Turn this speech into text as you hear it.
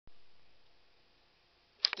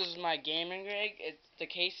This is my gaming rig. The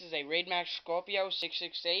case is a Raidmax Scorpio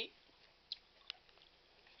 668.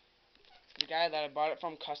 The guy that I bought it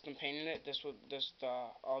from custom painted it.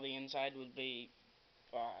 All the inside would be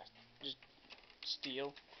just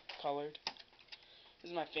steel colored. This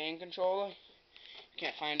is my fan controller. You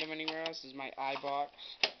can't find them anywhere else. This is my iBox.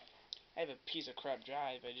 I have a piece of crap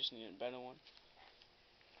drive. I just need a better one.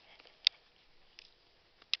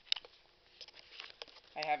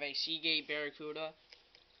 I have a Seagate Barracuda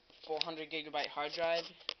 400 gigabyte hard drive,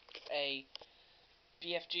 a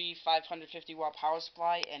BFG 550 watt power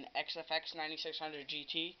supply, and XFX 9600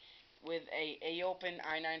 GT with a AOPEN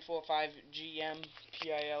i945 GM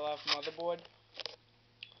PILF motherboard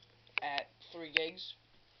at 3 gigs,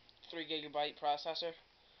 3 gigabyte processor.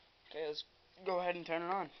 Okay, let's go ahead and turn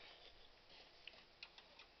it on.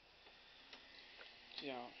 You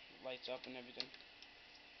know, lights up and everything.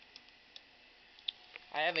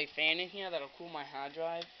 I have a fan in here that'll cool my hard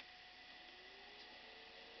drive.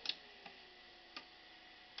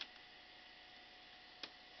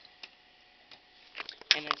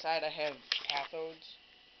 And inside I have cathodes.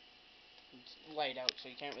 It's light out so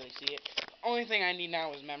you can't really see it. The only thing I need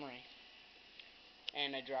now is memory.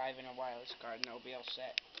 And a drive and a wireless card, and I'll be all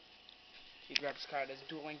set. The graphics card has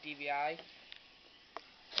dual link DVI. I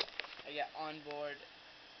got onboard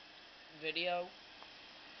video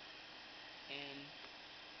and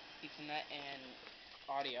Ethernet and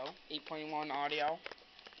audio, 8.1 audio.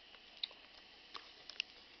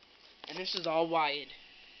 And this is all wired.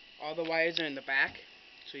 All the wires are in the back,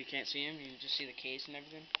 so you can't see them. You can just see the case and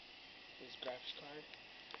everything. This graphics card.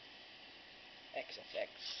 XFX.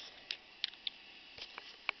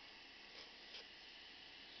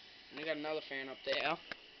 And I got another fan up there,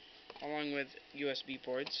 along with USB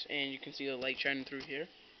ports, and you can see the light shining through here.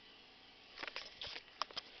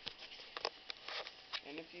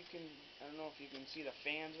 And if you can, I don't know if you can see the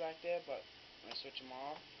fans back there, but when I switch them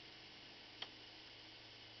off,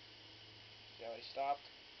 see how they stopped?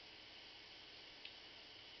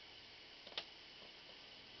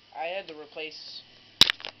 I had to replace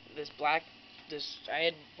I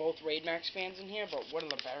had both Raidmax fans in here, but one of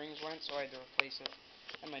the bearings went, so I had to replace it.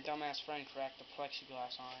 And my dumbass friend cracked the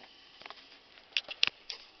plexiglass on it.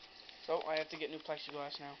 So I have to get new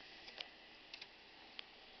plexiglass now.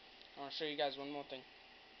 I want to show you guys one more thing.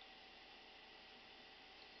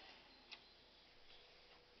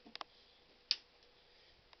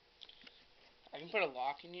 I can put a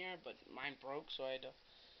lock in here, but mine broke, so I had to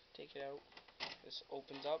take it out. This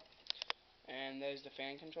opens up, and there's the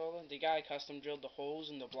fan controller. The guy custom drilled the holes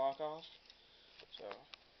in the block off. So,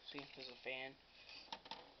 see, there's a fan.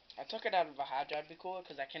 I took it out of a hard drive cooler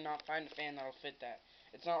because I cannot find a fan that'll fit that.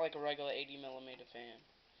 It's not like a regular 80mm fan.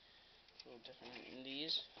 It's a little different. In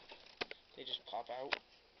these, they just pop out.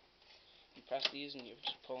 You press these and you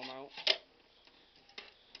just pull them out.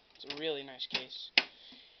 It's a really nice case.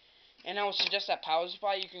 And I would suggest that power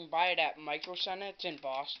supply. You can buy it at Micro Center. It's in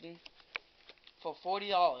Boston for $40,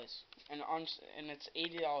 and it's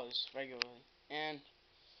 $80 regularly. And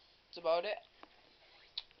that's about it.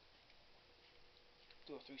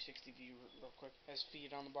 Do a 360 view real quick. Has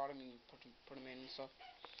feet on the bottom, and you put them in and stuff.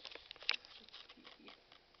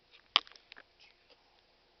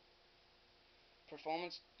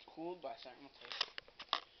 Performance cooled by Thermaltake.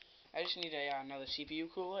 I just need another CPU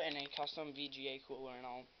cooler and a custom VGA cooler, and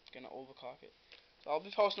I'm gonna overclock it. So I'll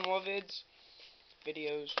be posting more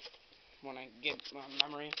videos when I get my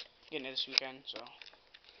memory. Getting it this weekend, so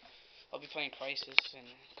I'll be playing Crysis and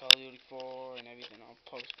Call of Duty 4 and everything. I'll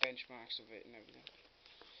post benchmarks of it and everything.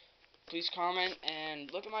 Please comment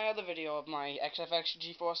and look at my other video of my XFX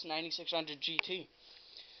GeForce 9600 GT.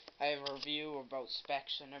 I have a review about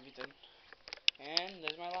specs and everything. And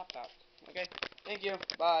there's my laptop. Okay, thank you.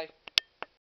 Bye.